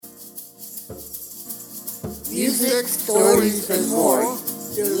music, stories, and more.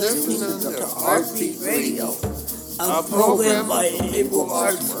 You're listening to Heartbeat Radio, a program by Able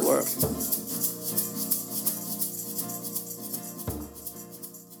Arts Work.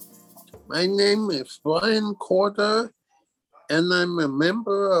 My name is Brian Corder, and I'm a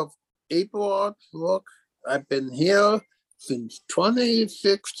member of Able Arts Work. I've been here since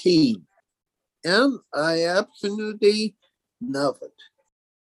 2016, and I absolutely love it.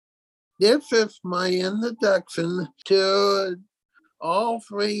 This is my introduction to all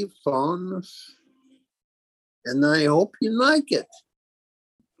three phones, and I hope you like it.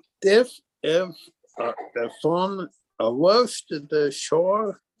 This is the phone A Rush to the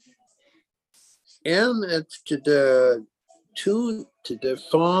Shore, and it's to the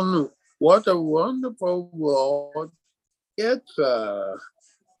song What a Wonderful World.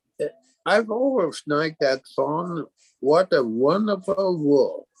 I've always liked that song, What a Wonderful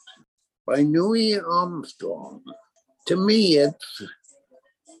World, by Louis Armstrong. To me, it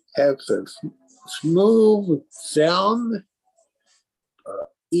has a smooth sound,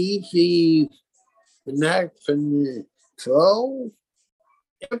 easy control.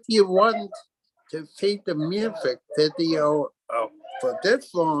 If you want to see the music video for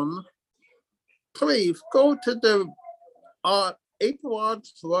this song, please go to the Able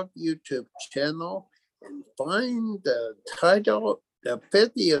Arts Work YouTube channel and find the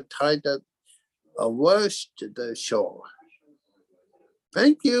video titled A Rush to the Shore.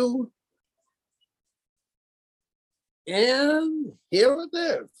 Thank you. And here it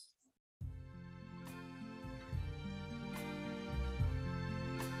is.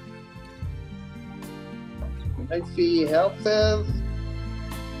 I see houses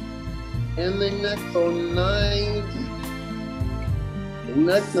and the next on night. The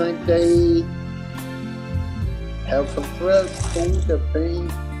next night they have a fresh coat of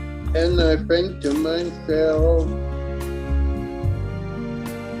paint, and I think to myself,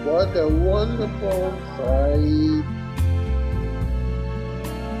 what a wonderful sight.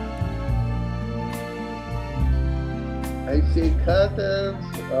 I see cutters,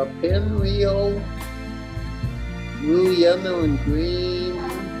 a pinwheel, blue, yellow, and green,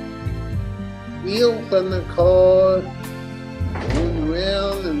 wheels on the car, going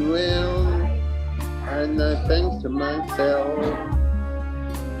round and round, and I think to myself,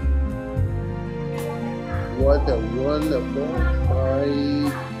 what a wonderful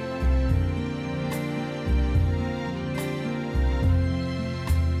sight.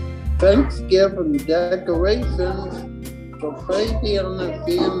 Thanksgiving decorations, graffiti on the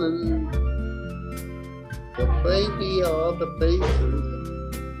ceiling, graffiti on the faces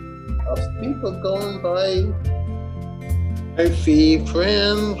of people going by. I see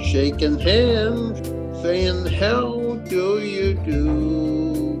friends shaking hands, saying, how do you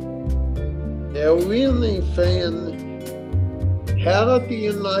do? They're really saying, how do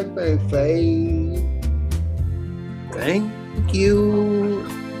you like my face? Thank you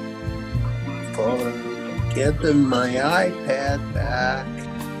for getting my iPad back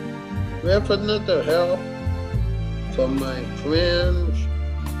with another help from my friends,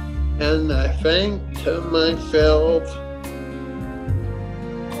 and I think to myself,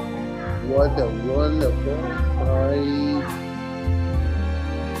 what a wonderful sight.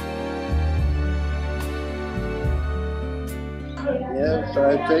 Yes, I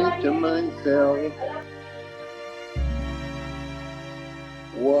think to myself,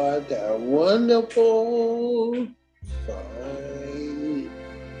 what a wonderful sight.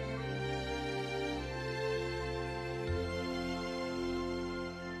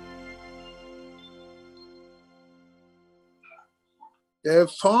 The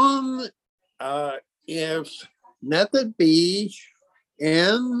song is Method Beach,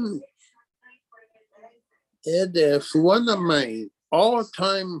 and it is one of my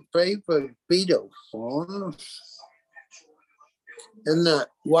all-time favorite Beatles songs. And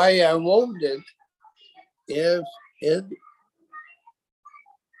why I wrote it is it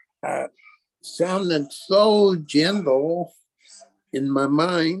sounded so gentle in my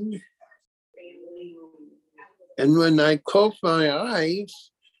mind. And when I close my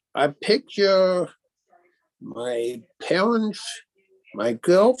eyes, I picture my parents, my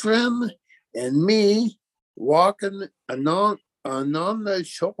girlfriend, and me walking along the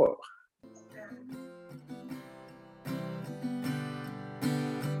shore.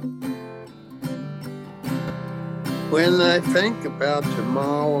 When I think about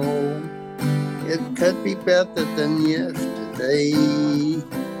tomorrow, it could be better than yesterday.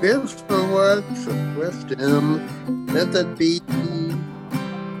 This the words of wisdom, let it be.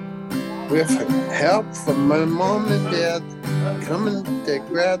 With help from my mom and dad, coming to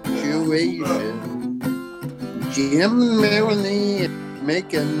graduation. Jim and Melanie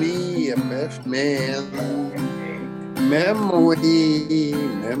making me a best man. Memory,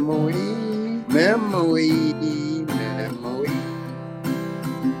 memory, memory, memory.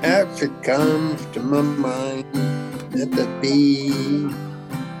 As it comes to my mind, let it be,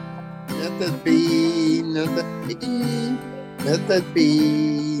 let it be, let it be, let it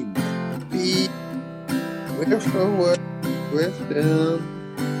be, let it be. With the word, with them,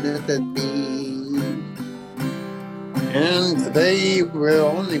 let it be. And they will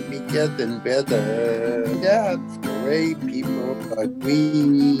only be getting better. That's the way people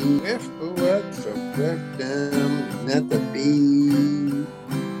agree. With the words of wisdom, let it be.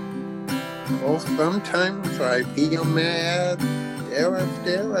 Oh, sometimes I feel mad. There is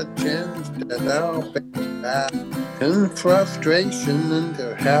still a chance that I'll be back. And frustration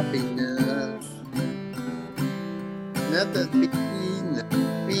into happiness. Let it be, let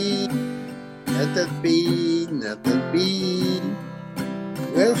it be. Let it be, let it be.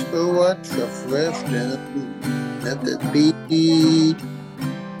 With the words of wisdom, let it be.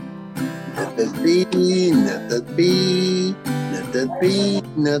 Let it be, let it be, let it be,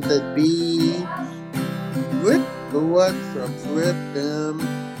 let it be. With the words of wisdom,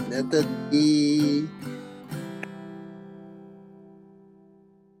 let it be.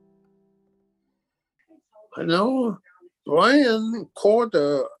 Hello, Brian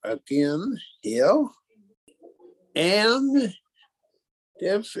Corder again here. And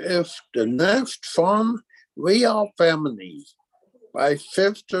this is the next song, We Are Family, by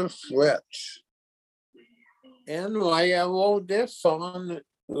Sister Sledge. And why I wrote this song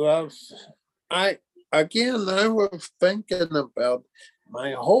was, I was thinking about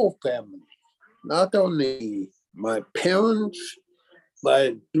my whole family, not only my parents,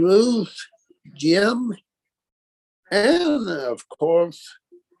 but Bruce, Jim, and of course,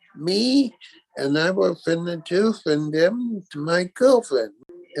 me, and I was introducing them to my girlfriend,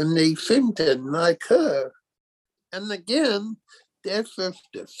 and they seemed to like her. And again, this is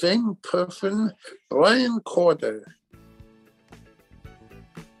the same person, Brian Corder.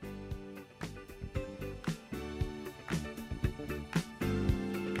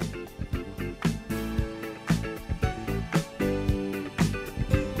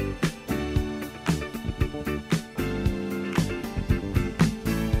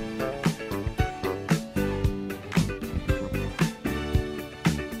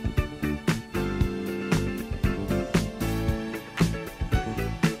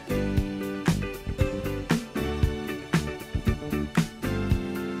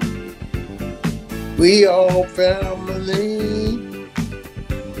 We all family.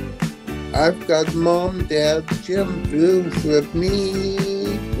 I've got Mom, Dad, Jim, Bruce with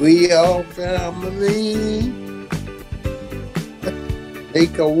me. We all family.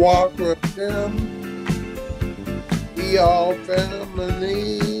 Take a walk with them. We all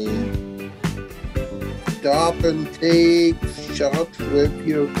family. Stop and take shots with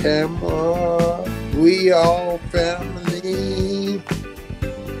your camera. We all family.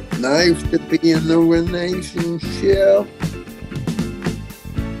 Nice to be in a relationship.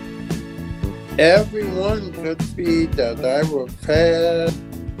 Everyone could see that I was sad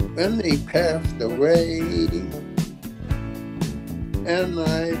when they passed away. And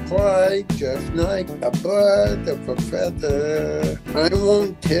I cried just like a bird of a feather. I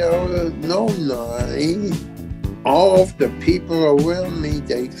won't tell no lie. All of the people around me,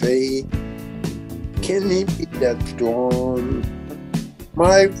 they say, can he be that strong?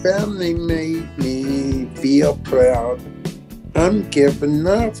 My family made me feel proud. I'm giving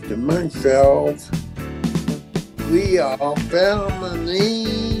up to myself. We are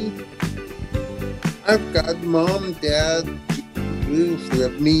family. I've got Mom, Dad, Bruce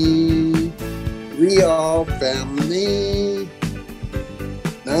with me. We are family.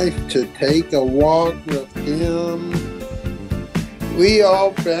 Nice to take a walk with them. We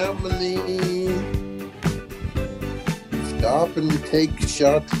are family. Stop and take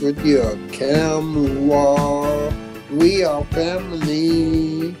shots with your camera. We are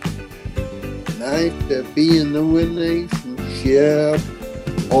family. Nice to be in a relationship.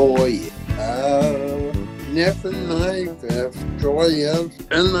 Oh yeah. Never life as joyous.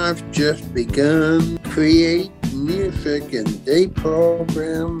 And I've just begun to create music and day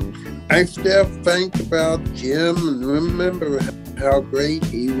program. I still think about Jim and remember how great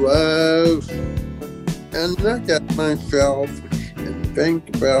he was. And look at myself and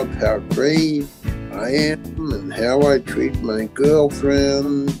think about how great I am and how I treat my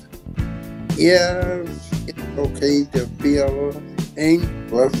girlfriend. Yes, it's okay to feel ain't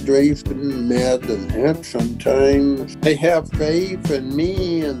frustration, mad and hurt sometimes. I have faith in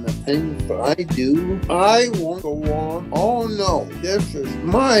me and the things I do. I won't go on. Oh no, this is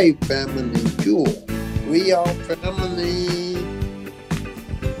my family jewel. We are family.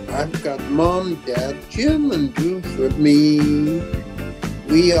 I've got Mom, Dad, Jim, and Bruce with me.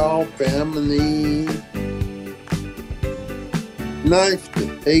 We are family. Nice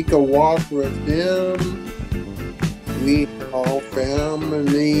to take a walk with them. We are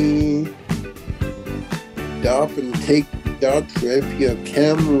family. Stop and take shots with your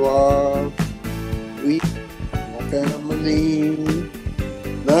camera. We are family.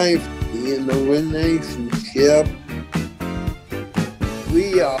 Nice to be in a relationship.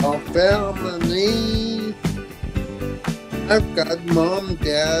 We are family. I've got Mom,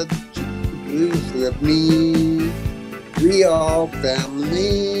 Dad, Bruce with me. We are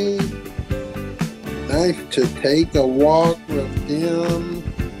family. Nice to take a walk with them.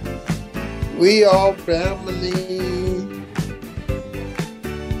 We are family.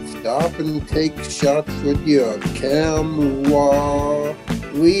 Stop and take shots with your camera.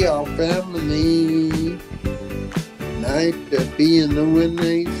 We are family. Nice to be in a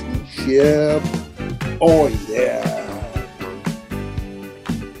relationship. Oh yeah.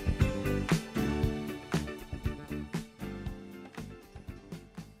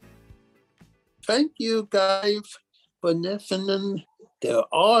 Thank you guys for listening to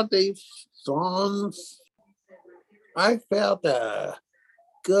all these songs. I felt a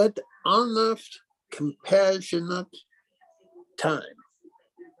good, honest, compassionate time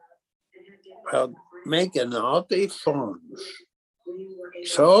while making all these songs.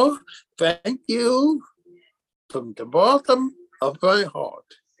 So, thank you from the bottom of my heart.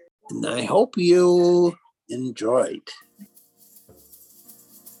 And I hope you enjoyed.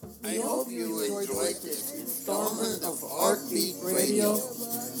 I hope you enjoyed this installment of Heartbeat Radio.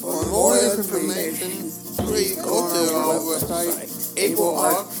 For more information, please go to our website,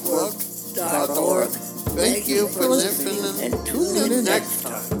 ableartwork.org. Thank you for listening and tune in next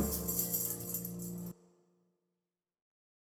time.